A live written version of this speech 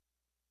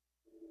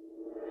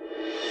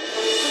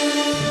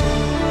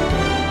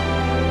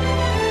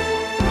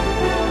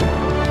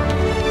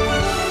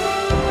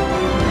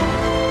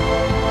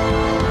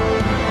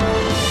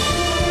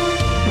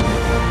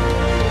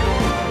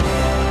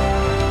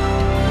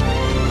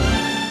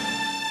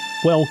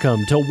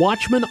Welcome to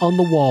Watchman on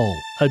the Wall,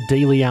 a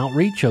daily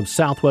outreach of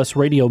Southwest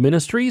Radio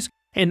Ministries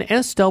and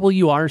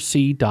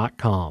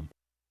SWRC.com.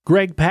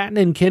 Greg Patton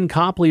and Ken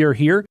Copley are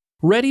here,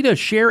 ready to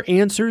share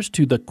answers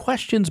to the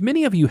questions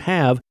many of you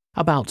have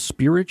about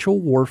spiritual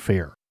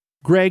warfare.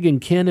 Greg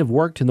and Ken have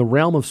worked in the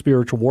realm of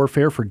spiritual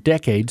warfare for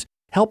decades,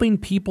 helping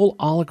people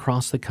all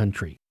across the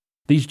country.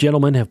 These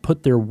gentlemen have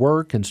put their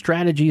work and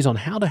strategies on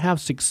how to have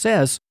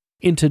success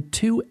into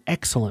two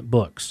excellent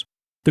books: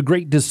 The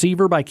Great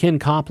Deceiver by Ken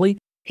Copley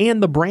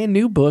and the brand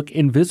new book,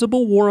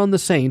 Invisible War on the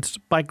Saints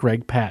by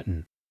Greg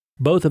Patton.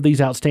 Both of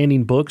these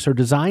outstanding books are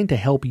designed to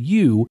help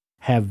you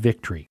have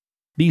victory.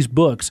 These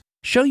books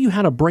show you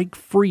how to break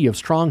free of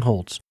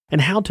strongholds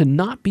and how to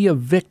not be a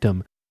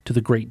victim to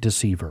the great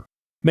deceiver.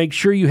 Make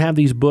sure you have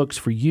these books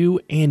for you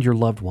and your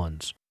loved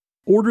ones.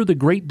 Order The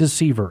Great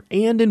Deceiver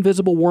and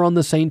Invisible War on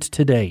the Saints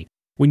today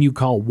when you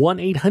call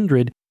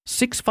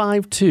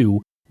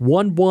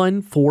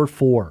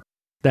 1-800-652-1144.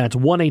 That's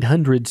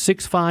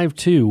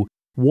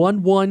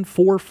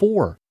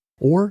 1-800-652-1144,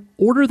 or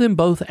order them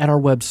both at our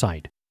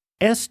website,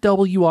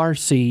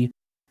 swrc.com.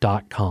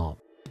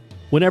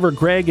 Whenever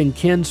Greg and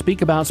Ken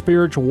speak about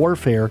spiritual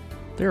warfare,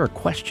 there are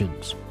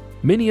questions.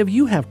 Many of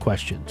you have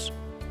questions.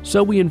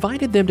 So we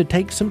invited them to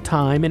take some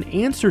time and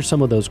answer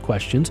some of those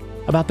questions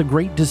about the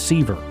great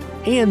deceiver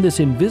and this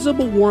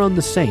invisible war on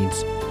the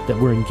saints that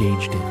we're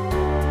engaged in.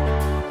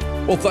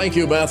 Well, thank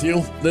you,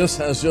 Matthew. This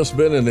has just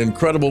been an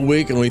incredible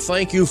week, and we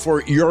thank you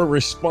for your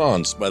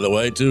response, by the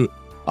way, to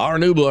our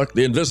new book,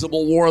 The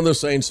Invisible War on the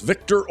Saints,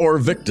 Victor or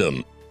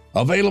Victim.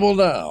 Available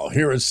now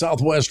here at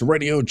Southwest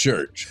Radio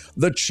Church.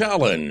 The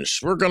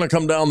challenge. We're going to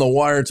come down the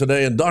wire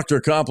today, and Dr.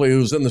 Copley,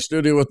 who's in the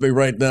studio with me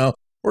right now,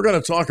 we're going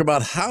to talk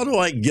about how do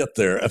I get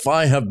there if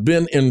I have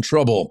been in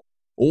trouble.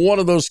 One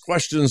of those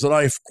questions that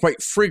I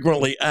quite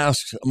frequently ask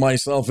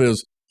myself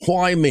is,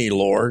 why me,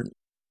 Lord?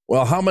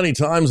 Well, how many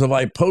times have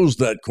I posed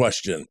that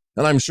question?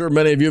 And I'm sure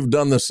many of you have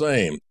done the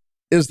same.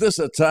 Is this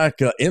attack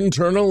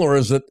internal or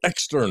is it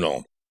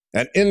external?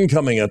 An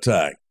incoming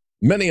attack.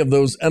 Many of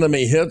those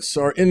enemy hits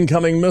are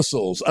incoming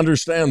missiles.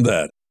 Understand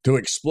that, to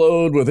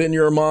explode within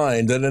your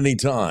mind at any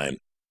time.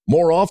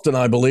 More often,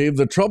 I believe,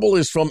 the trouble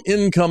is from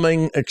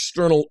incoming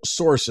external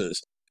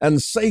sources.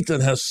 And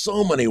Satan has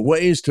so many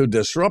ways to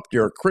disrupt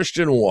your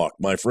Christian walk,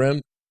 my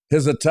friend.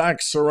 His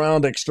attacks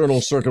surround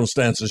external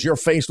circumstances. You're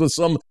faced with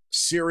some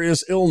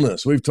serious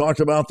illness. We've talked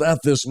about that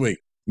this week.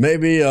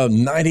 Maybe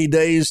 90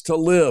 days to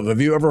live. Have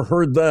you ever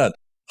heard that?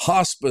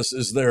 Hospice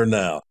is there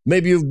now.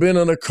 Maybe you've been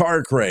in a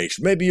car crash.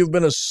 Maybe you've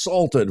been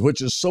assaulted,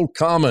 which is so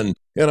common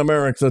in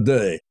America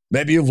today.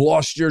 Maybe you've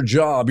lost your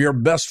job. Your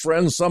best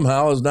friend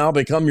somehow has now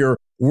become your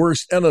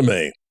worst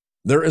enemy.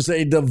 There is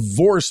a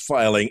divorce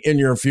filing in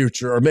your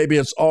future, or maybe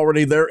it's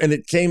already there and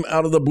it came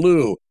out of the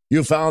blue.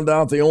 You found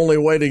out the only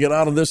way to get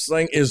out of this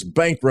thing is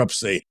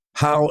bankruptcy.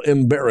 How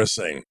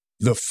embarrassing.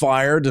 The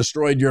fire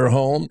destroyed your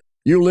home.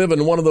 You live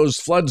in one of those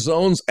flood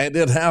zones, and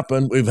it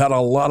happened. We've had a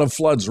lot of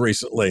floods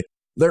recently.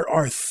 There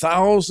are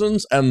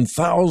thousands and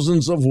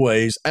thousands of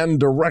ways and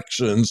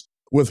directions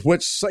with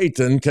which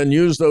Satan can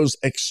use those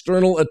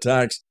external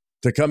attacks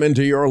to come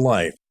into your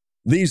life.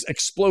 These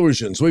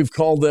explosions, we've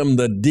called them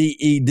the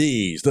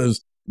DEDs, those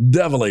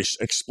devilish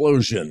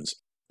explosions.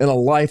 In a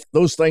life,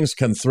 those things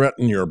can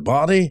threaten your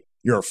body,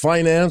 your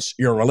finance,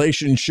 your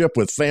relationship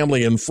with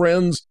family and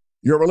friends,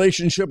 your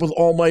relationship with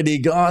Almighty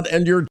God,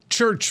 and your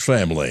church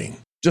family.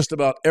 Just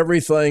about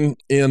everything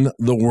in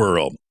the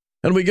world.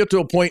 And we get to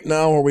a point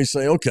now where we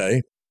say,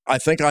 okay, I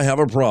think I have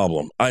a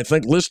problem. I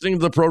think listening to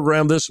the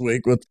program this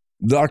week with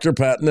Dr.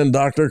 Patton and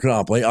Dr.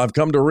 Copley, I've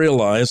come to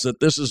realize that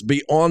this is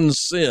beyond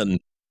sin.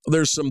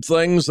 There's some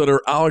things that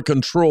are out of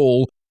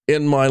control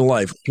in my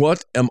life.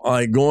 What am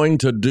I going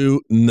to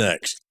do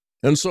next?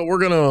 And so we're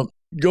going to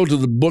go to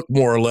the book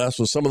more or less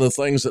with some of the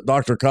things that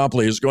Dr.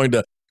 Copley is going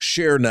to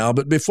share now.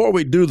 But before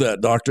we do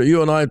that, Doctor,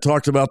 you and I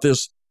talked about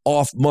this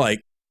off mic.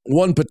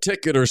 One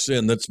particular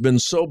sin that's been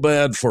so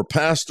bad for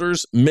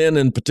pastors, men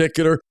in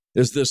particular,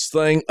 is this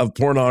thing of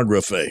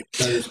pornography.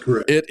 That is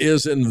correct. It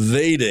is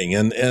invading.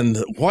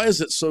 And why is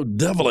it so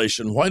devilish?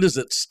 And why does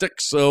it stick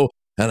so?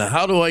 And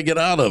how do I get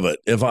out of it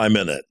if I'm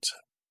in it?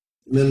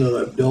 Men that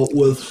I've dealt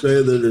with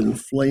say that it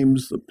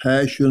inflames the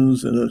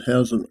passions and it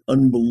has an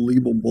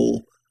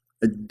unbelievable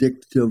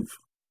addictive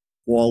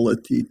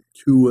quality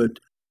to it.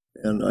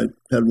 And I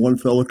had one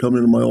fellow come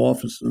into my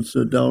office and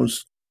sit down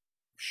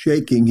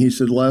shaking. He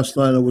said, last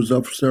night I was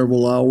up for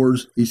several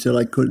hours. He said,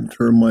 I couldn't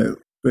turn my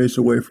face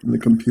away from the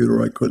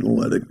computer. I couldn't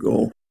let it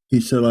go. He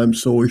said, I'm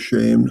so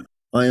ashamed.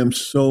 I am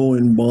so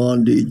in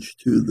bondage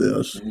to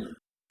this.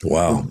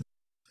 Wow.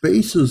 The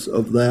basis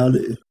of that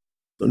is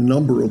the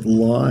number of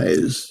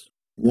lies.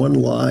 One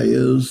lie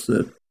is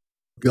that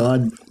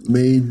God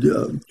made,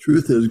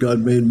 truth is God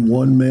made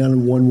one man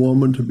and one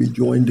woman to be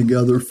joined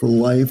together for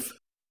life.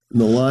 And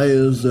the lie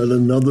is that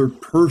another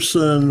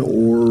person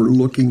or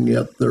looking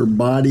at their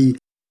body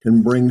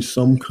can bring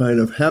some kind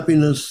of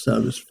happiness,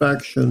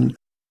 satisfaction,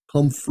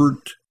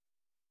 comfort.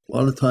 A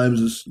lot of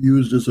times it's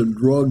used as a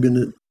drug, and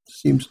it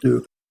seems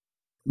to,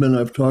 men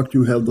I've talked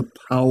to have the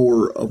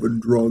power of a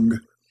drug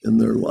in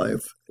their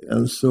life.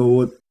 And so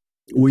what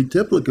we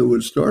typically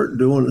would start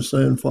doing is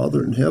saying,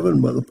 Father in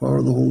heaven, by the power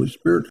of the Holy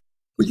Spirit,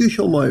 would you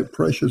show my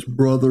precious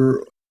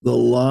brother the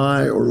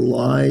lie or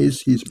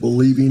lies he's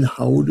believing?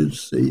 How did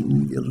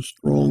Satan get a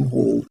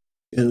stronghold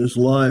in his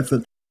life?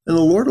 And the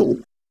Lord will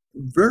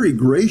very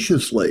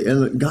graciously,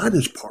 and God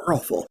is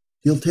powerful,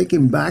 he'll take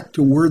him back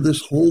to where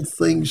this whole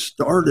thing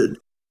started.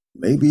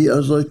 Maybe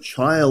as a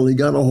child, he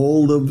got a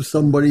hold of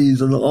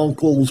an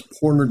uncle's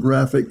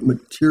pornographic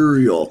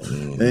material,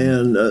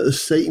 and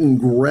Satan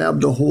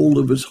grabbed a hold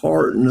of his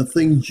heart, and the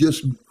thing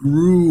just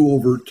grew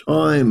over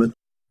time. And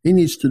he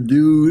needs to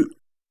do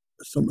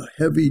some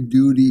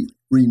heavy-duty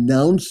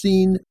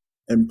renouncing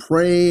and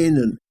praying,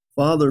 and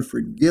Father,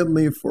 forgive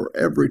me for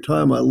every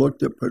time I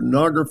looked at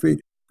pornography.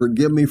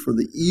 Forgive me for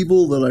the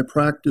evil that I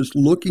practiced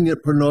looking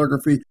at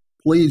pornography.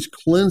 Please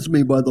cleanse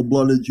me by the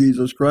blood of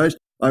Jesus Christ.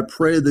 I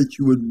pray that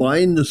you would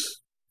bind this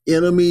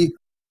enemy,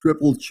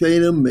 triple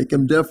chain him, make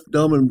him deaf,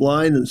 dumb, and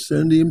blind, and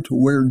send him to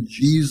where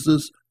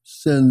Jesus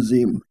sends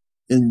him.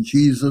 In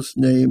Jesus'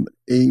 name,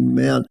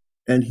 amen.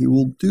 And he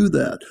will do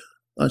that.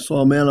 I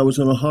saw a man, I was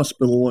in a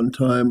hospital one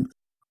time,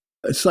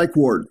 a psych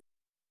ward,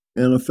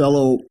 and a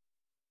fellow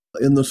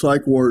in the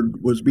psych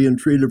ward was being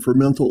treated for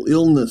mental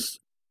illness.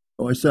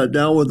 So I sat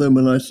down with him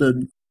and I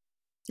said,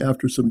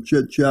 after some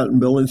chit-chat and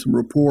building some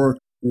rapport,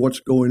 what's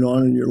going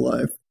on in your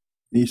life?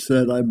 He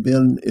said, I've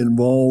been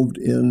involved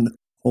in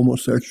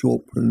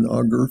homosexual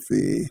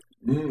pornography.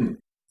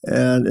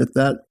 And at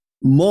that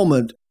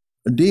moment,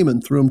 a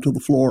demon threw him to the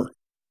floor.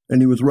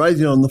 And he was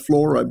rising on the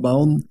floor. I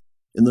bound,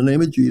 in the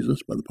name of Jesus,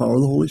 by the power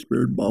of the Holy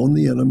Spirit, bound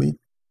the enemy,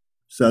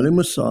 set him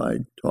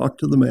aside, talked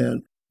to the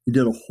man. He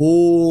did a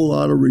whole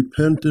lot of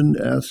repenting,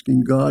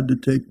 asking God to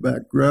take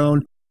back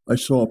ground. I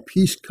saw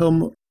peace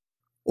come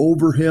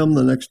over him.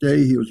 The next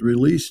day, he was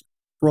released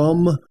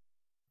from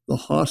the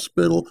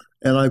hospital,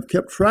 and I've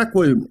kept track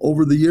with him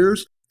over the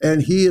years,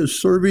 and he is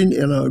serving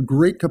in a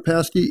great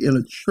capacity in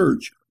a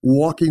church,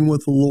 walking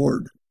with the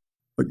Lord.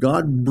 But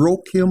God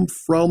broke him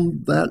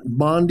from that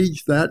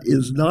bondage. That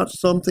is not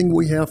something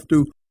we have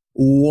to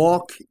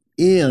walk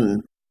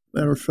in.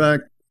 Matter of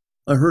fact,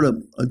 I heard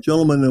a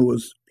gentleman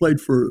that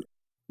played for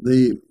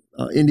the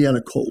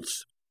Indiana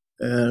Colts,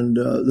 and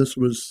this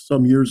was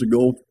some years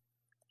ago.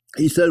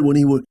 He said when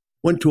he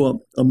went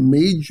to a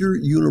major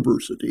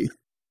university,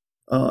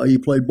 he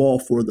played ball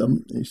for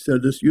them. He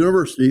said this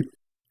university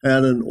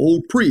had an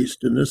old priest,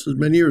 and this is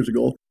many years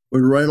ago,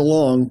 would ride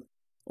along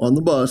on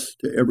the bus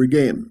to every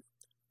game.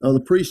 Now, the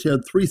priest had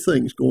three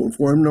things going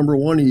for him. Number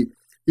one,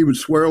 he would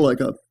swear like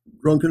a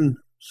drunken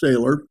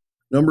sailor.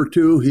 Number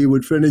two, he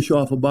would finish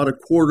off about a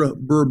quart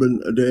of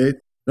bourbon a day.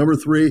 Number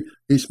three,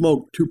 he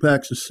smoked 2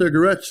 packs of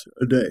cigarettes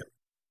a day.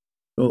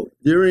 So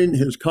during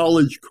his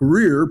college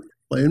career,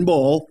 playing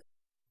ball,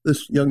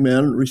 this young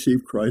man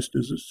received Christ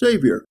as a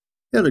Savior.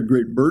 He had a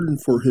great burden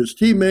for his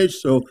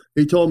teammates, so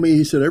he told me,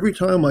 he said, every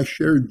time I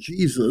share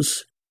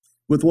Jesus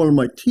with one of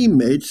my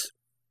teammates,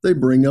 they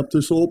bring up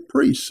this old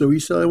priest. So he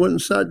said, I went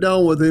and sat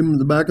down with him in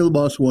the back of the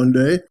bus one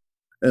day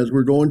as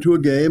we're going to a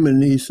game,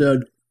 and he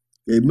said,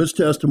 gave him his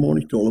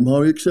testimony, told him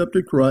how he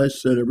accepted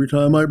Christ, said every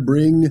time I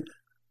bring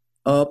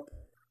up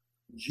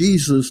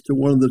Jesus to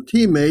one of the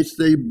teammates,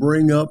 they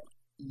bring up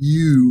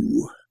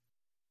you.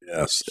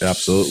 Yes,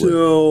 absolutely.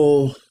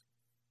 So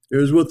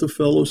here's what the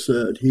fellow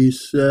said. He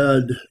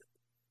said,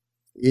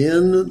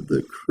 in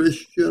the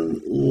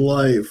Christian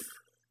life,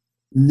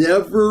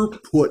 never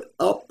put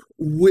up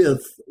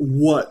with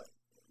what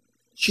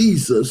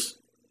Jesus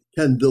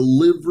can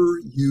deliver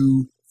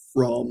you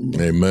from.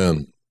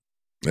 Amen.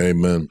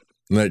 Amen.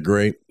 Isn't that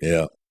great?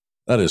 Yeah.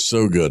 That is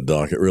so good,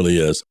 Doc. It really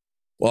is.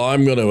 Well,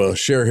 I'm going to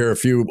share here a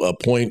few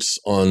points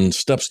on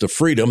steps to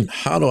freedom.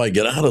 How do I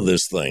get out of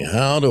this thing?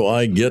 How do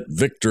I get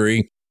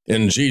victory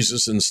in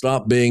Jesus and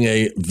stop being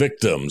a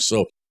victim?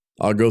 So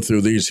I'll go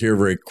through these here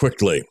very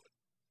quickly.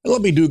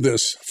 Let me do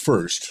this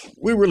first.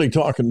 We really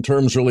talk in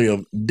terms really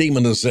of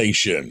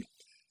demonization,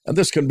 and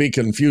this can be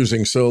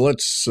confusing. So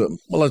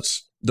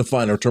let's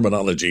define our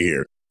terminology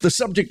here. The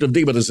subject of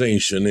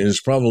demonization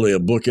is probably a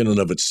book in and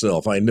of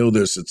itself. I know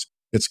this.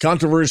 It's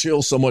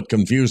controversial, somewhat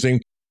confusing,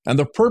 and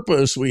the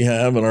purpose we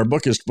have in our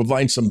book is to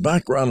provide some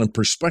background and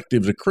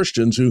perspective to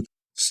Christians who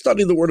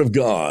study the Word of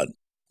God.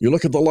 You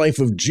look at the life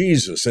of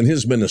Jesus and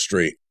his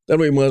ministry, then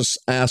we must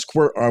ask,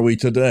 where are we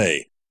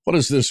today? What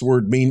does this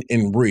word mean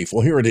in brief?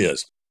 Well, here it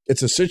is.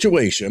 It's a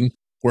situation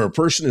where a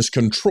person is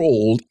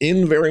controlled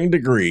in varying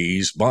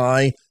degrees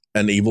by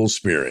an evil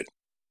spirit.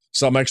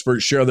 Some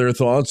experts share their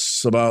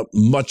thoughts about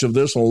much of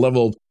this on a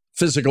level of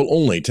physical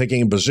only,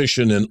 taking a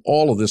position in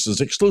all of this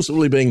as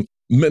exclusively being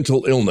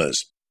mental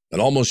illness.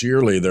 And almost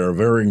yearly, there are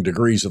varying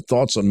degrees of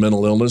thoughts on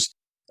mental illness.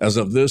 As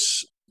of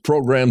this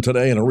program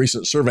today, in a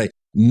recent survey,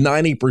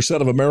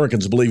 90% of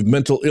Americans believe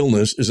mental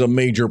illness is a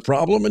major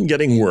problem and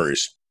getting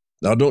worse.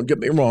 Now, don't get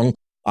me wrong.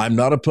 I'm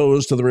not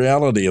opposed to the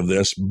reality of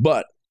this,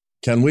 but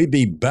can we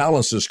be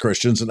balanced as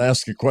Christians and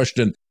ask a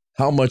question,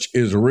 how much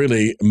is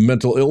really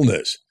mental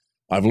illness?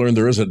 I've learned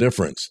there is a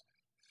difference.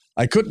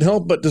 I couldn't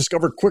help but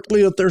discover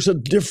quickly that there's a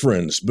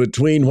difference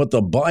between what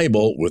the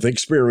Bible, with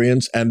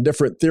experience and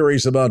different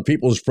theories about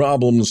people's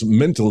problems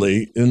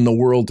mentally in the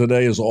world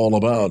today, is all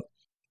about.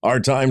 Our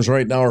times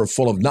right now are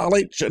full of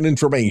knowledge and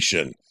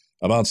information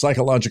about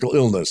psychological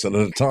illness, and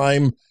at a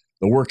time,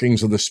 the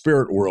workings of the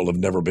spirit world have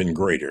never been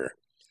greater.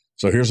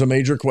 So here's a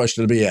major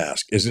question to be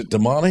asked. Is it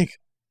demonic,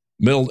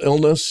 mental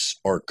illness,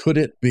 or could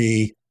it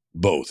be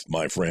both,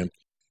 my friend?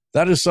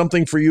 That is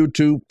something for you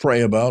to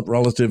pray about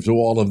relative to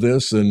all of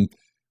this, and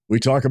we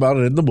talk about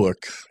it in the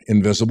book,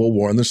 Invisible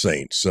War in the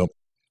Saints. So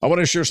I want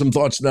to share some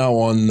thoughts now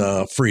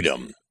on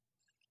freedom.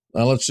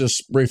 Now let's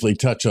just briefly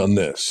touch on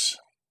this.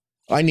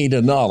 I need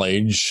a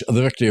knowledge of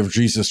the victory of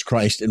Jesus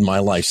Christ in my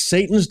life.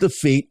 Satan's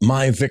defeat,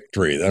 my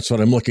victory. That's what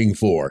I'm looking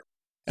for.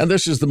 And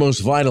this is the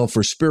most vital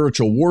for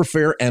spiritual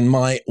warfare and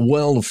my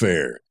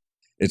welfare.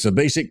 It's a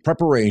basic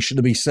preparation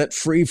to be set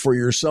free for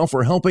yourself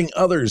or helping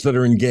others that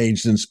are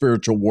engaged in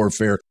spiritual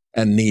warfare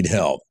and need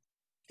help.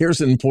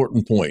 Here's an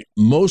important point.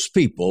 Most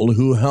people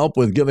who help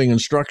with giving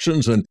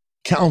instructions and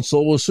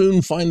counsel will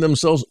soon find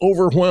themselves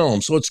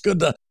overwhelmed. So it's good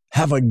to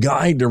have a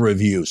guide to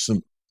review,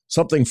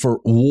 something for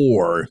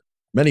war.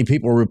 Many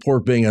people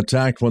report being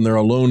attacked when they're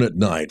alone at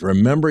night.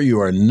 Remember,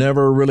 you are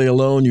never really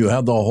alone. You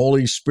have the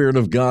Holy Spirit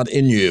of God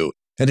in you.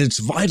 And it's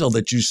vital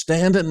that you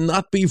stand and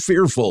not be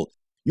fearful.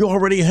 You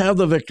already have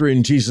the victory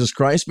in Jesus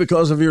Christ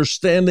because of your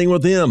standing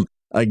with Him.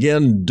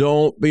 Again,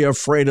 don't be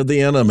afraid of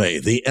the enemy.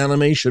 The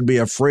enemy should be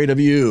afraid of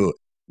you.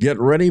 Get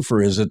ready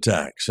for his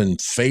attacks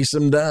and face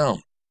him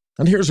down.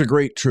 And here's a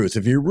great truth.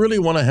 If you really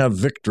want to have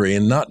victory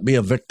and not be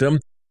a victim,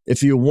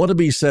 if you want to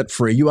be set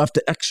free, you have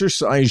to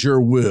exercise your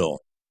will.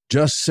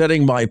 Just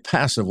sitting by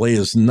passively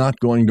is not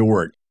going to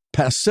work.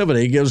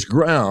 Passivity gives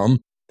ground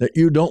that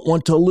you don't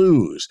want to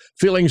lose.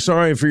 Feeling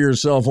sorry for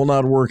yourself will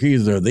not work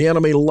either. The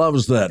enemy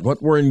loves that.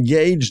 What we're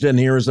engaged in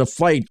here is a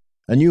fight,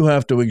 and you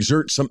have to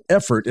exert some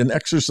effort in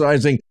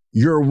exercising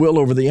your will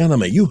over the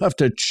enemy. You have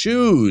to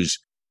choose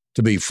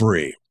to be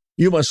free.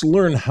 You must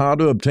learn how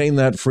to obtain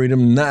that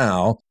freedom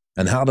now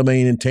and how to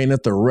maintain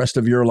it the rest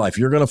of your life.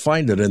 You're going to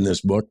find it in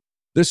this book.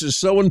 This is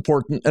so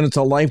important, and it's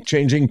a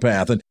life-changing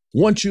path. And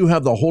once you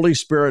have the Holy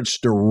Spirit's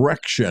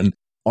direction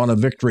on a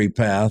victory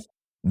path,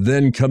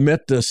 then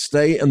commit to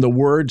stay in the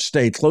Word,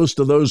 stay close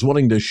to those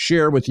willing to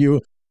share with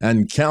you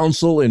and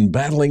counsel in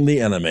battling the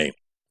enemy.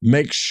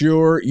 Make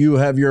sure you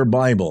have your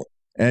Bible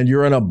and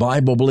you're in a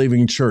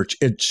Bible-believing church.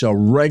 It's a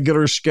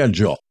regular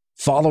schedule.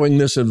 Following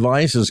this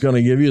advice is going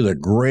to give you the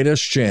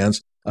greatest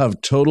chance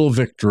of total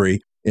victory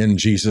in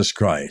Jesus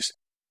Christ.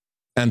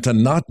 And to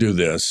not do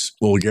this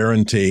will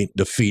guarantee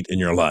defeat in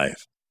your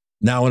life.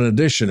 Now, in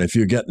addition, if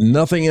you get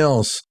nothing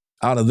else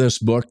out of this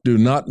book, do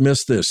not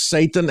miss this.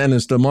 Satan and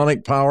his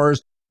demonic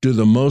powers do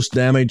the most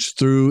damage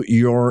through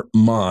your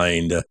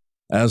mind.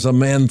 As a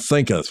man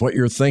thinketh, what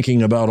you're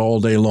thinking about all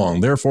day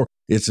long. Therefore,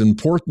 it's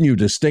important you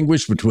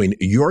distinguish between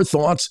your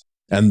thoughts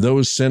and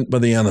those sent by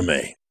the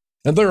enemy.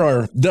 And there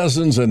are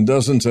dozens and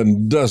dozens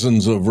and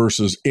dozens of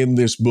verses in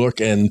this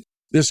book, and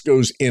this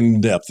goes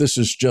in depth. This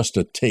is just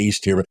a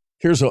taste here.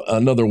 Here's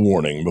another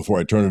warning before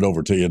I turn it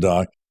over to you,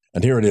 Doc.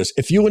 And here it is.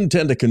 If you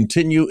intend to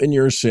continue in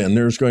your sin,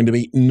 there's going to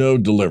be no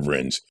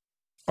deliverance.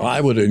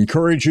 I would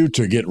encourage you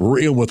to get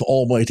real with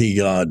Almighty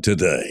God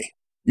today.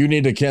 You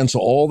need to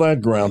cancel all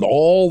that ground,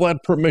 all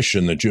that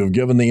permission that you have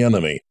given the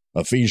enemy,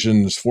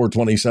 Ephesians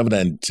 4:27,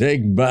 and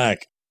take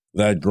back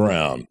that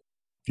ground.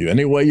 If you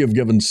any way you've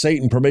given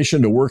Satan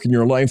permission to work in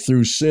your life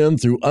through sin,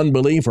 through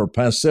unbelief or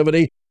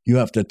passivity, you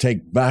have to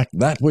take back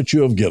that which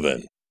you have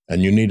given.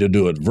 And you need to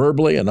do it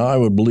verbally, and I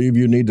would believe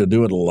you need to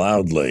do it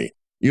loudly.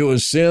 You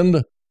have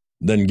sinned,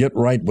 then get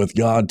right with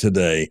God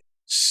today.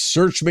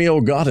 Search me,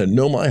 O God, and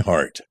know my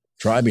heart.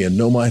 Try me and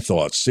know my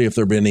thoughts. See if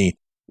there be any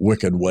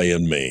wicked way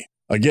in me.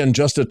 Again,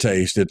 just a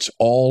taste. It's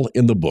all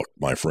in the book,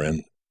 my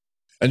friend.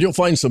 And you'll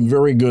find some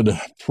very good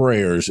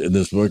prayers in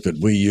this book that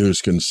we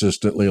use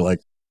consistently, like,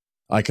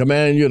 I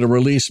command you to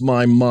release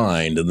my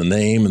mind in the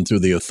name and through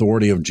the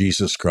authority of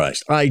Jesus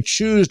Christ. I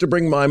choose to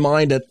bring my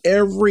mind and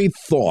every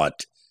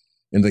thought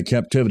into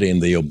captivity in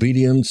the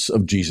obedience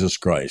of Jesus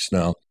Christ.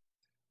 Now,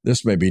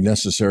 this may be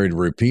necessary to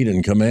repeat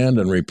and command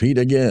and repeat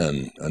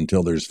again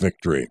until there's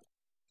victory.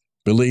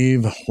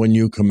 Believe when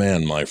you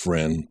command, my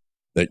friend,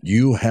 that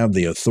you have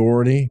the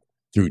authority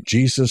through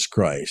Jesus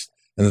Christ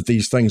and that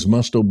these things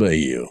must obey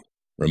you.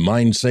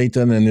 Remind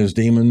Satan and his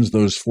demons,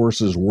 those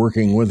forces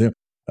working with him,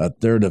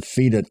 that they're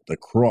defeated at the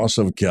cross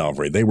of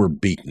Calvary. They were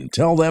beaten.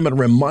 Tell them and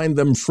remind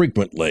them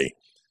frequently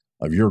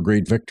of your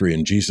great victory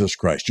in Jesus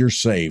Christ. You're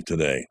saved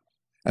today,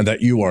 and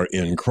that you are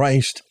in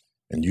Christ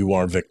and you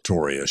are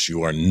victorious.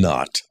 You are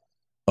not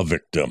a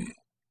victim.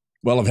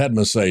 Well, I've had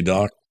my say,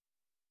 Doc.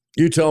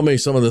 You tell me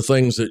some of the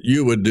things that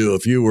you would do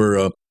if you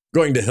were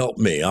going to help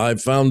me.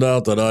 I've found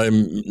out that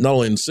I'm not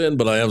only in sin,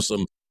 but I have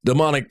some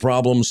demonic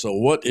problems. So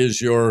what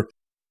is your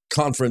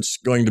conference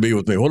going to be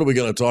with me? What are we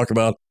going to talk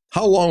about?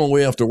 How long will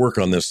we have to work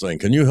on this thing?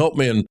 Can you help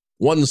me in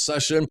one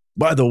session?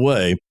 By the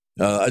way,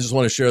 I just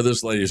want to share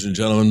this, ladies and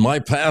gentlemen. My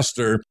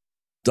pastor,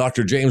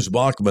 Dr. James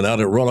Bachman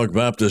out at Roanoke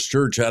Baptist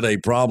Church, had a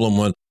problem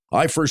when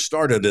I first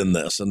started in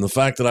this. And the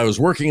fact that I was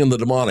working in the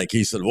demonic,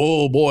 he said,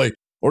 oh boy,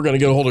 we're going to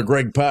get a hold of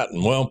Greg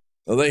Patton. Well,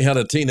 they had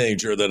a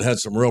teenager that had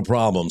some real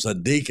problems, a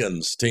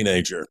deacon's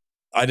teenager.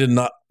 I did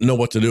not know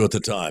what to do at the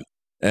time.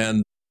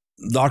 And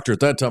doctor, at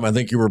that time, I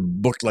think you were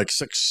booked like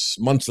 6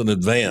 months in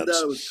advance.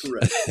 That was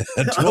correct.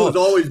 12, I was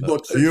always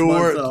booked 6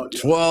 months out.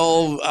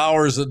 12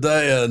 hours a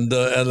day. And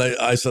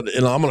I said,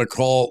 I'm going to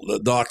call the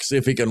doc, see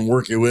if he can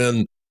work you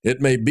in. It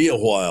may be a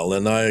while.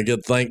 And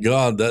thank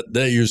God that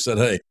day you said,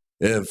 hey,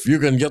 if you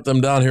can get them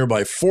down here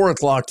by 4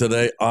 o'clock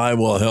today, I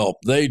will help.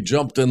 They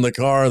jumped in the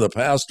car, the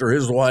pastor,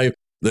 his wife,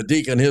 the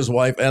deacon, his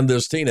wife, and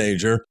this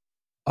teenager.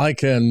 I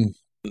can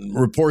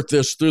report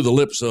this through the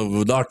lips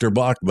of Dr.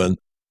 Bachman.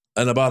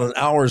 In about an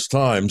hour's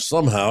time,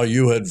 somehow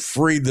you had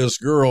freed this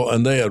girl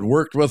and they had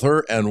worked with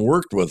her and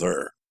worked with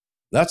her.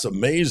 That's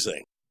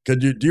amazing.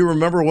 Do you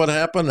remember what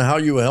happened, how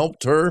you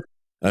helped her?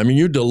 I mean,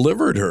 you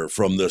delivered her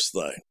from this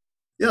thing.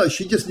 Yeah,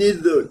 she just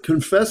needed to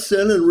confess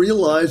sin and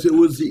realize it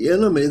was the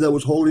enemy that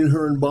was holding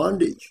her in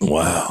bondage.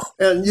 Wow.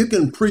 And you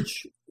can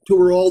preach to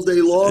her all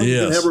day long. Yes.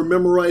 You can have her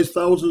memorize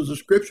thousands of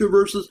scripture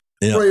verses,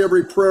 pray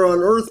every prayer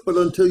on earth, but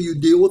until you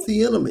deal with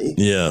the enemy,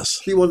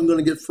 she wasn't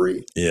going to get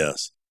free.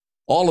 Yes.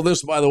 All of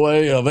this, by the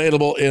way,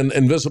 available in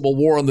Invisible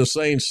War on the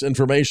Saints,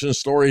 information,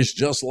 stories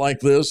just like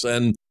this,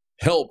 and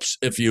helps,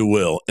 if you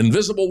will.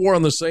 Invisible War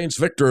on the Saints,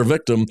 Victor or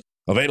Victim,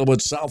 available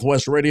at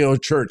Southwest Radio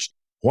Church.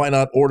 Why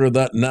not order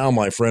that now,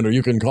 my friend, or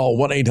you can call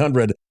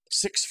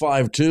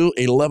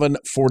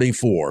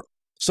 1-800-652-1144.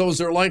 So is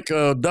there like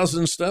a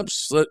dozen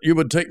steps that you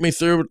would take me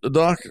through,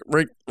 Doc,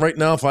 right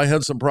now? If I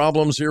had some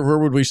problems here, where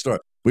would we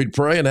start? We'd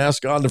pray and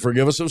ask God to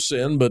forgive us of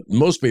sin, but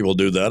most people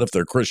do that if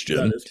they're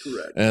Christian. That is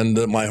correct.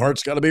 And my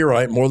heart's got to be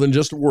right, more than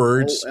just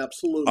words. Oh,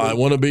 absolutely. I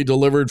want to be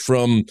delivered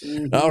from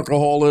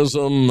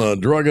alcoholism,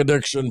 drug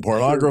addiction,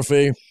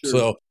 pornography. Sure.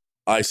 So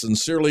I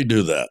sincerely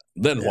do that.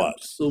 Then what?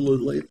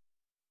 Absolutely.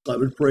 I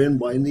would pray and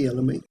bind the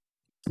enemy.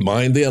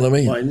 Bind the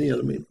enemy? Bind the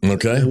enemy.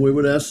 Okay. And we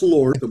would ask the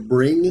Lord to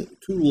bring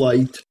to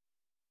light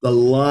the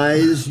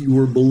lies you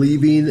were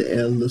believing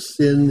and the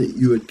sin that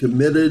you had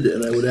committed.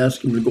 And I would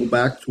ask him to go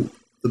back to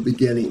the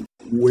beginning.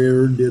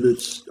 Where did it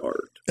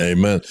start?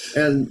 Amen.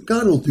 And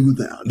God will do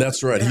that.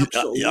 That's right.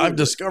 I've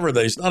discovered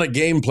that he's not a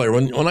game player.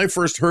 When I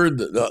first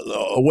heard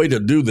a way to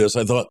do this,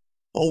 I thought,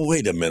 oh,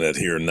 wait a minute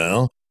here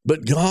now.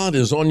 But God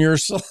is on your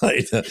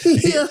side.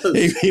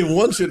 He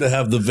wants you to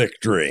have the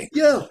victory.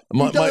 Yeah,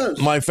 he does.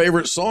 My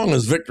favorite song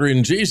is Victory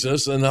in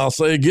Jesus. And I'll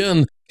say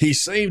again, he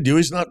saved you.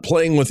 He's not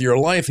playing with your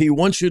life. He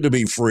wants you to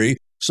be free.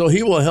 So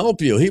he will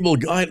help you. He will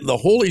guide. The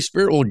Holy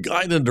Spirit will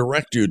guide and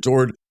direct you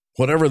toward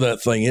whatever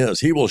that thing is.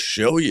 He will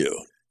show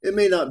you. It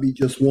may not be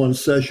just one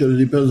session. It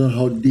depends on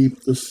how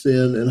deep the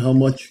sin and how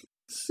much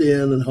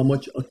sin and how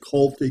much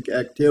occultic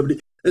activity.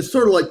 It's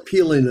sort of like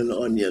peeling an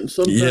onion.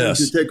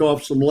 Sometimes you take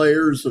off some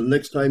layers, and the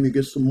next time you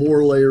get some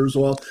more layers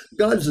off.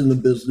 God's in the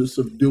business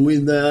of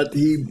doing that.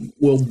 He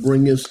will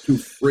bring us to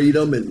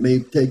freedom. It may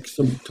take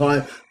some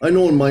time. I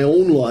know in my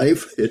own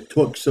life, it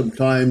took some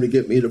time to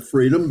get me to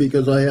freedom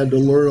because I had to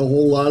learn a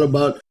whole lot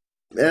about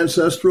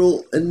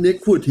ancestral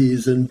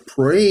iniquities and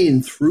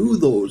praying through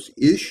those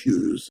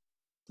issues.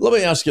 Let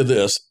me ask you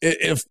this.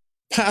 If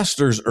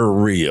pastors are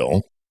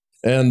real,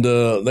 and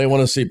they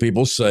want to see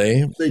people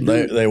saved,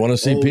 they want to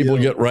see people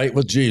get right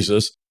with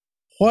Jesus,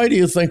 why do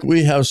you think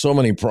we have so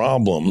many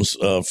problems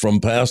from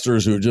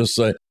pastors who just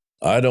say,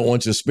 I don't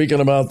want you speaking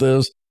about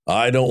this,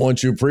 I don't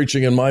want you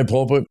preaching in my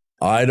pulpit,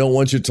 I don't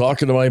want you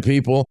talking to my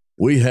people?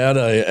 We had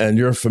and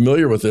you're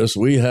familiar with this,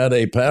 we had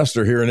a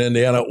pastor here in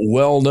Indiana,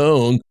 well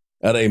known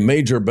at a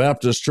major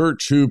Baptist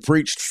church, who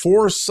preached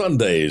 4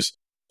 Sundays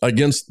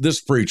against this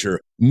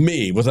preacher,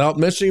 me, without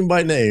mentioning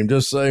by name,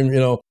 just saying,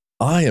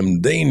 I am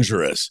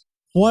dangerous.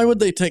 Why would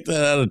they take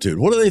that attitude?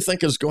 What do they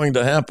think is going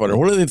to happen? Or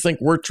what do they think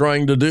we're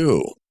trying to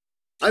do?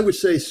 I would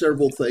say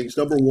several things.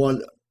 Number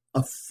one,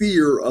 a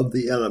fear of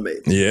the enemy.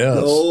 Yes.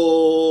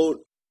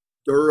 Don't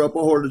stir up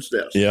a hornet's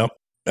nest. Yep,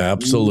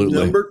 absolutely.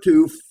 Number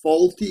two,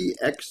 faulty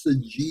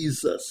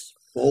exegesis,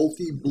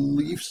 faulty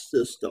belief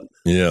system.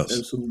 Yes.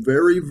 And some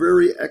very,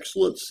 very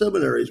excellent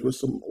seminaries with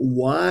some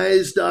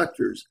wise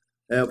doctors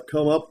have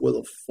come up with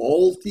a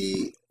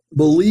faulty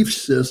belief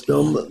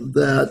system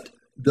that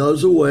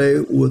does away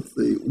with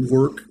the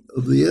work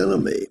of the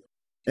enemy.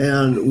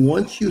 And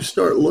once you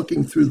start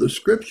looking through the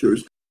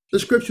scriptures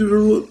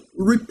are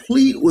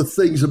replete with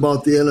things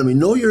about the enemy.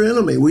 Know your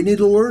enemy. We need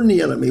to learn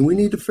the enemy. We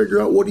need to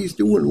figure out what he's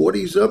doing, what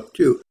he's up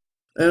to.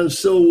 And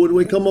so when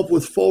we come up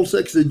with false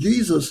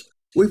exegesis,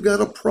 we've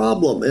got a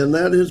problem, and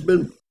that has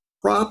been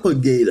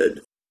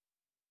propagated.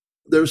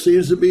 There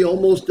seems to be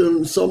almost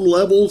on some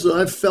levels, and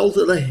I've felt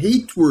it, a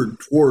hatred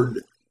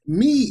toward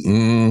me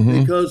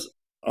because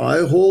I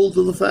hold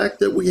to the fact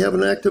that we have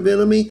an active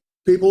enemy.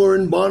 People are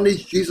in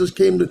bondage. Jesus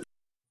came to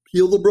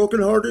heal the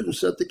brokenhearted and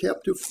set the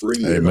captive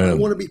free. Amen. And I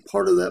want to be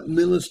part of that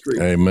ministry.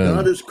 Amen.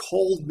 God has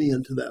called me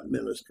into that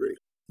ministry.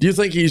 Do you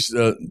think he's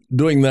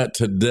doing that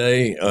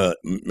today,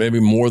 maybe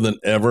more than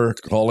ever,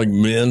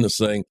 calling men,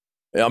 saying,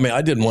 I mean,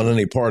 I didn't want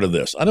any part of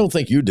this. I don't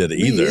think you did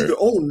either.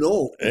 Oh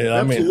no, Yeah,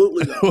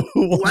 absolutely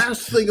not.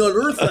 Last thing on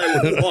earth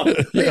I would want.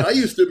 Hey, I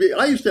used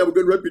to have a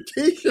good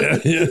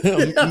reputation.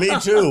 Yeah, me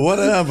too. What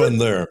happened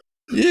there?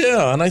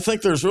 Yeah, and I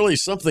think there's really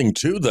something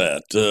to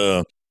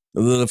that.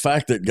 The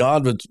fact that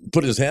God would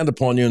put his hand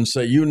upon you and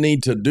say, you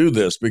need to do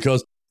this,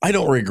 because I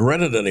don't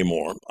regret it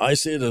anymore. I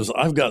see it as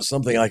I've got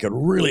something I could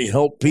really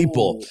help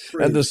people.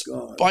 And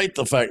despite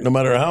the fact, no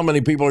matter how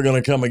many people are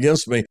going to come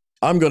against me,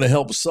 I'm going to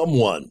help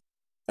someone.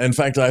 In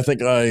fact, I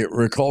think I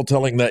recall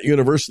telling that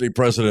university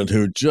president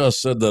who just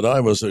said that I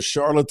was a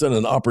charlatan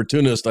and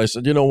opportunist, I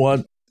said, you know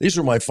what? These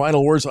are my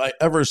final words I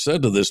ever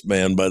said to this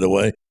man, by the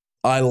way.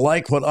 I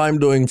like what I'm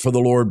doing for the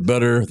Lord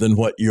better than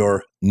what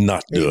you're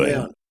not doing.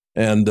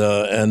 Amen.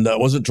 And I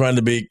wasn't trying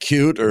to be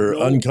cute or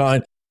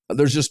unkind.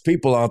 There's just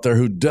people out there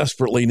who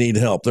desperately need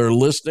help. They're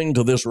listening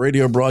to this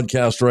radio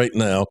broadcast right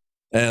now,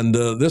 and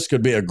this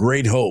could be a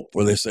great hope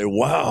where they say,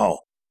 wow,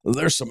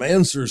 there's some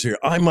answers here.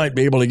 I might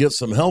be able to get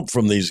some help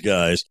from these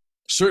guys.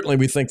 Certainly,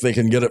 we think they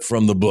can get it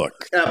from the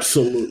book.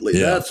 Absolutely.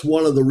 Yeah. That's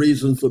one of the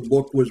reasons the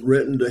book was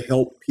written, to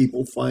help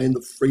people find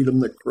the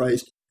freedom that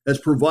Christ has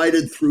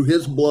provided through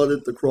his blood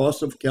at the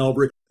cross of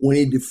Calvary when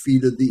he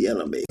defeated the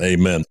enemy.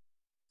 Amen.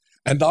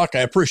 And Doc, I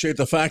appreciate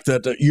the fact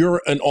that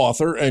you're an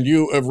author and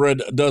you have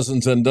read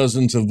dozens and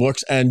dozens of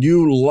books, and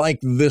you like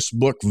this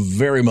book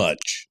very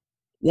much.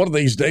 One of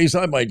these days,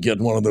 I might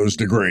get one of those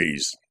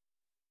degrees.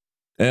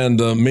 And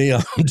me,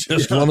 I'm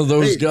just one of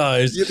those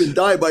guys. You can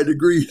die by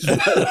degrees.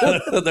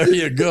 There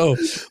you go.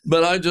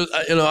 But I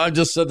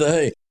just said that,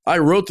 hey, I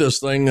wrote this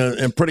thing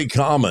in pretty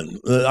common.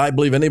 I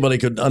believe anybody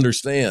could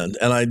understand.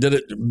 And I did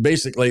it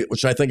basically,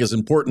 which I think is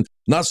important,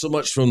 not so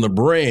much from the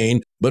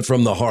brain, but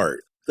from the heart.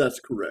 That's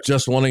correct.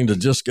 Just wanting to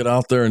just get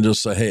out there and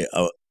just say, hey,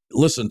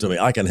 listen to me.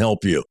 I can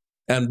help you.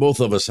 And both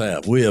of us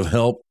have. We have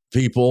helped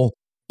people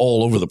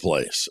all over the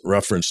place,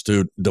 reference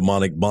to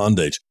demonic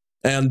bondage.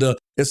 And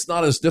it's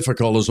not as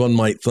difficult as one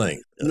might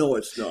think. No,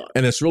 it's not.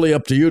 And it's really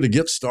up to you to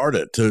get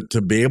started,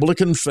 to be able to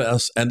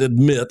confess and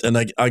admit. And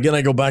again,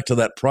 I go back to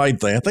that pride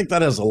thing. I think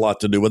that has a lot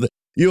to do with it.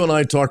 You and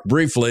I talked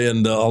briefly,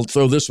 and I'll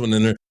throw this one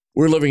in there.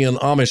 We're living in an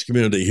Amish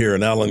community here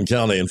in Allen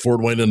County in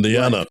Fort Wayne,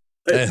 Indiana.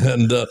 Right.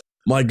 And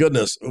my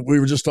goodness, we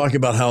were just talking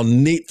about how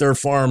neat their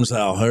farms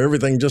are, how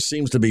everything just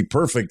seems to be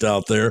perfect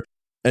out there.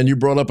 And you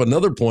brought up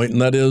another point,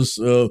 and that is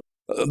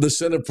the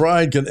sin of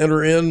pride can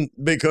enter in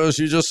because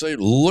you just say,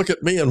 look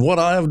at me and what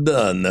I have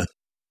done.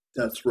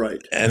 That's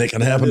right. And it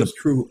can happen. That's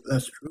true.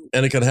 That's true.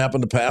 And it can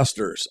happen to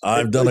pastors.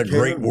 I've done a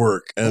great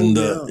work. And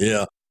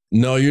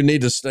no, you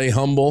need to stay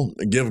humble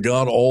and give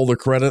God all the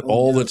credit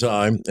all the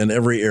time in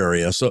every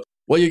area. So,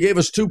 well, you gave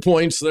us 2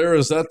 points there.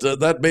 Is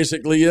that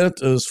basically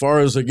it as far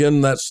as,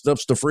 again, that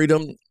steps to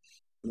freedom?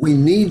 We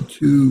need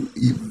to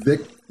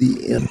evict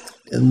the imp,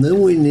 and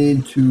then we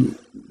need to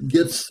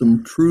get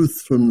some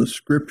truth from the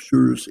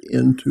scriptures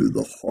into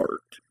the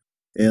heart.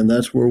 And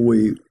that's where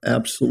we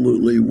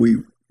absolutely,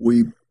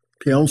 we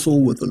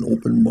counsel with an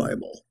open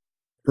Bible.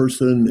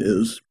 Person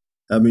is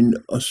having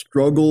a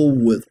struggle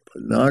with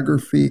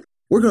pornography.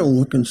 We're going to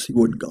look and see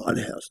what God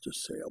has to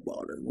say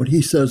about it, what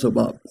he says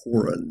about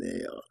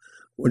porneia,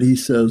 what he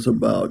says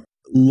about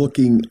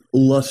looking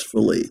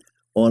lustfully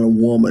on a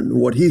woman.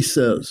 What he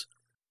says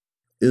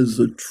is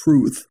the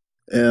truth.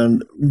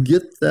 And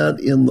get that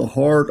in the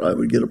heart. I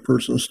would get a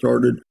person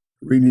started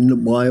reading the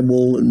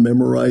Bible and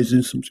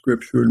memorizing some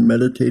scripture and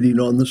meditating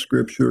on the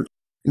scripture,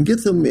 and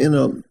get them in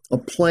a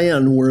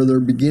plan where they're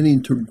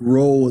beginning to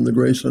grow in the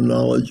grace and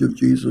knowledge of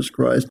Jesus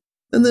Christ.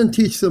 And then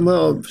teach them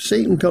how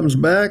Satan comes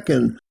back,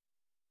 and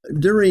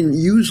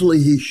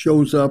usually he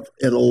shows up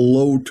at a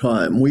low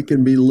time. We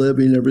can be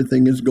living,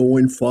 everything is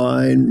going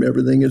fine,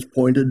 everything is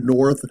pointed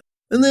north,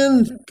 and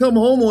then come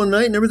home one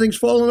night and everything's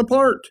falling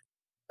apart.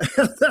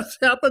 That's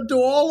happened to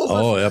all of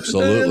us. Oh,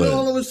 absolutely. And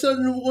all of a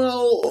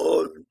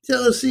sudden,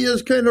 Tennessee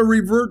has kind of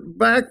revert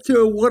back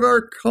to what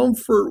our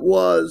comfort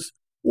was,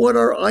 what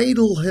our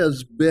idol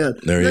has been.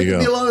 There you go. It can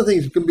be a lot of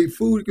things. It can be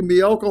food, it can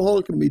be alcohol,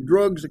 it can be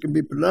drugs, it can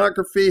be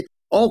pornography,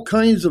 all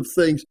kinds of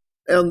things.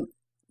 And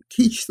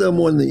teach them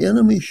when the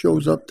enemy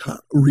shows up to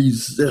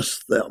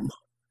resist them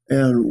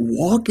and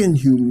walk in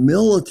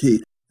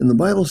humility. And the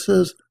Bible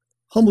says,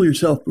 humble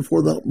yourself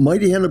before the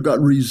mighty hand of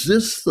God.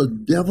 Resist the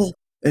devil,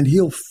 and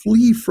he'll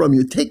flee from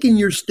you. Taking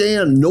your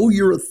stand, know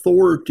your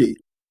authority.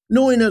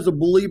 Knowing as a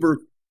believer,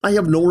 I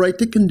have no right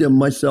to condemn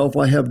myself.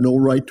 I have no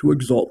right to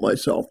exalt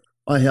myself.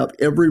 I have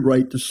every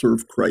right to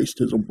serve Christ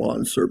as a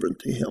bondservant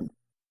to him.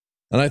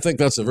 And I think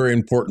that's a very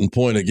important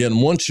point. Again,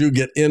 once you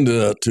get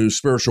into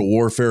spiritual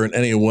warfare in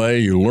any way,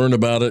 you learn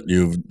about it,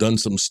 you've done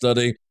some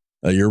study,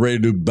 you're ready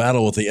to do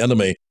battle with the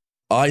enemy.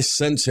 I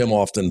sense him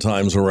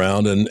oftentimes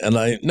around, and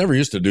I never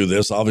used to do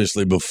this,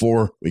 obviously,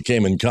 before we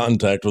came in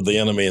contact with the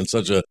enemy in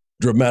such a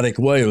dramatic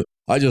way.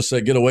 I just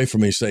say, get away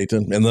from me,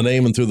 Satan. In the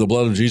name and through the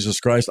blood of Jesus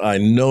Christ, I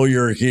know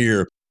you're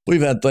here.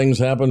 We've had things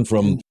happen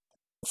from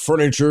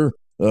furniture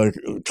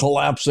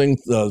collapsing,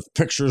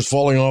 pictures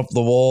falling off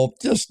the wall.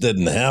 Just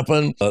didn't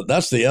happen.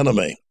 That's the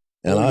enemy.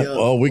 And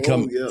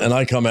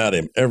I come at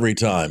him every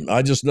time.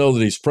 I just know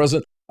that he's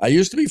present. I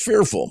used to be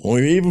fearful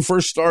when we even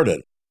first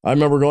started. I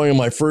remember going on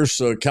my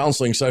first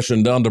counseling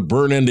session down to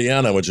Bern,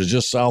 Indiana, which is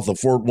just south of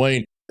Fort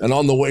Wayne. And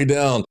on the way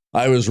down,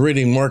 I was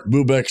reading Mark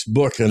Bubeck's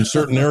book in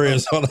certain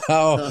areas on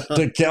how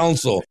to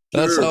counsel.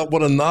 That's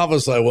what a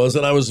novice I was.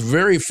 And I was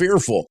very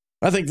fearful.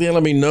 I think the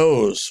enemy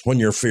knows when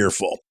you're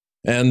fearful.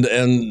 And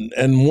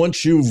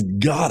once you've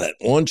got it,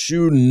 once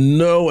you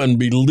know and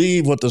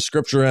believe what the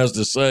scripture has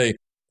to say,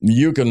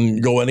 you can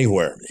go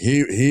anywhere.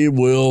 He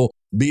will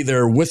be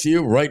there with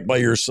you, right by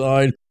your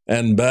side,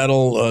 and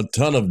battle a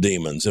ton of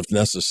demons if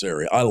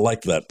necessary. I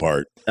like that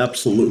part.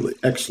 Absolutely.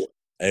 Excellent.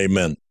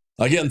 Amen.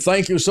 Again,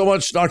 thank you so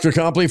much, Dr.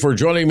 Copley, for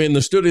joining me in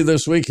the studio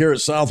this week here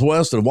at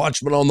Southwest and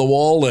Watchman on the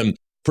Wall, and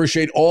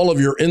appreciate all of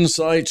your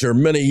insights, your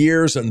many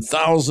years and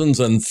thousands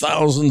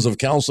of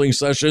counseling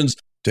sessions.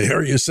 To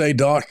hear you say,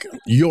 Doc,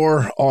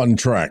 you're on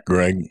track,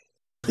 Greg.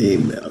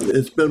 Amen.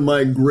 It's been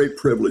my great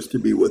privilege to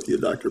be with you,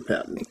 Dr.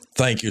 Patton.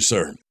 Thank you,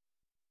 sir.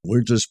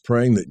 We're just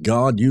praying that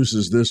God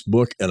uses this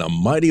book in a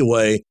mighty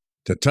way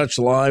to touch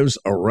lives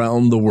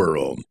around the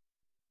world.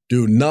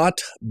 Do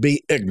not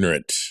be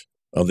ignorant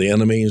of the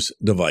enemy's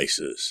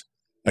devices.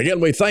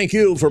 Again, we thank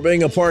you for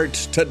being a part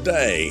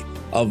today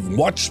of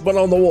Watchman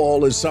on the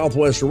Wall at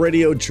Southwest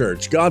Radio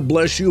Church. God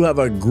bless you. Have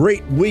a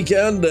great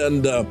weekend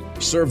and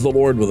serve the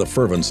Lord with a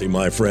fervency,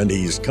 my friend.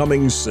 He's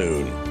coming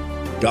soon.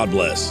 God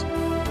bless.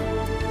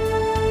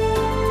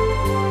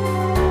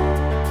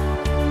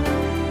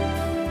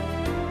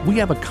 We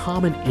have a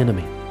common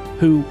enemy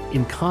who,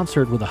 in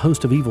concert with a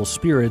host of evil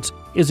spirits,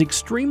 is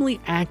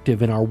extremely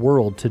active in our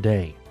world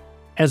today.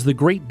 As the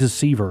great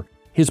deceiver,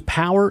 his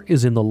power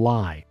is in the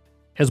lie.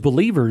 As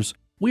believers,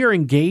 we are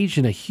engaged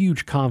in a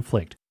huge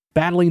conflict,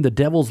 battling the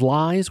devil's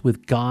lies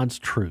with God's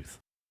truth.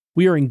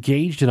 We are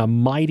engaged in a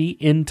mighty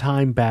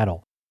end-time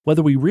battle,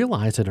 whether we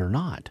realize it or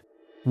not.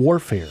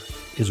 Warfare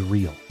is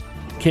real.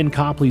 Ken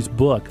Copley's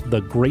book,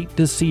 The Great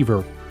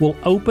Deceiver, will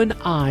open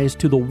eyes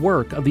to the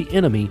work of the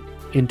enemy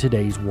in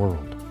today's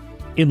world.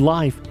 In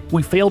life,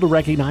 we fail to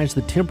recognize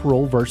the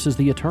temporal versus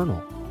the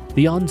eternal,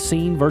 the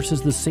unseen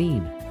versus the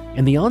seen,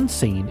 and the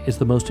unseen is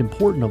the most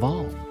important of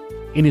all.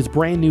 In his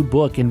brand new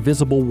book,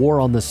 Invisible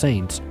War on the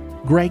Saints,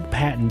 Greg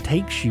Patton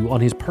takes you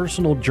on his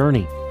personal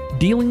journey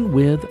dealing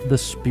with the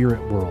spirit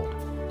world.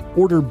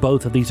 Order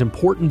both of these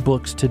important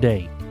books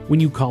today when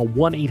you call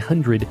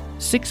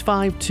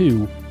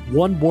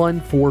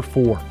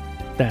 1-800-652-1144.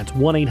 That's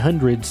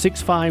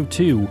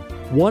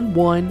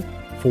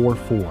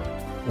 1-800-652-1144.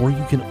 Or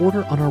you can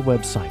order on our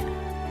website,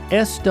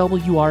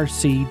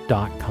 swrc.com.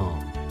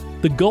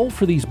 The goal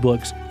for these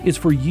books is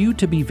for you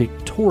to be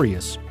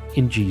victorious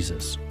in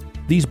Jesus.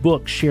 These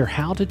books share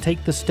how to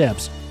take the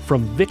steps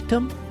from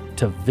victim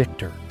to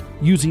victor,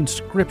 using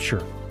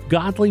Scripture,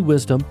 godly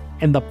wisdom,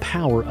 and the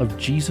power of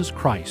Jesus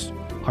Christ,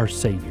 our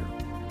Savior.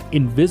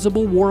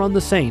 Invisible War on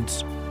the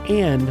Saints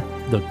and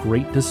The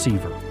Great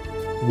Deceiver.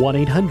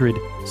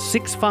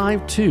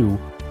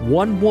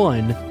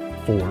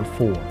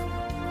 1-800-652-1144.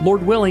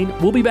 Lord willing,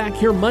 we'll be back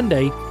here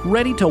Monday,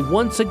 ready to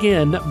once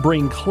again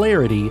bring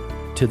clarity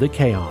to the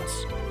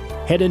chaos.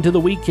 Head into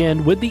the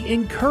weekend with the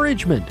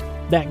encouragement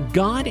that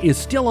God is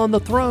still on the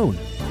throne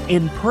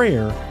and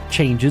prayer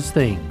changes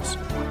things.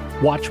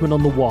 Watchman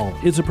on the Wall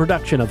is a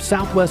production of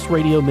Southwest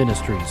Radio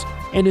Ministries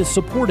and is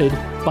supported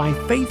by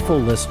faithful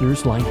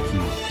listeners like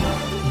you.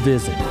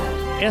 Visit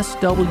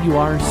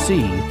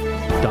swrc.com.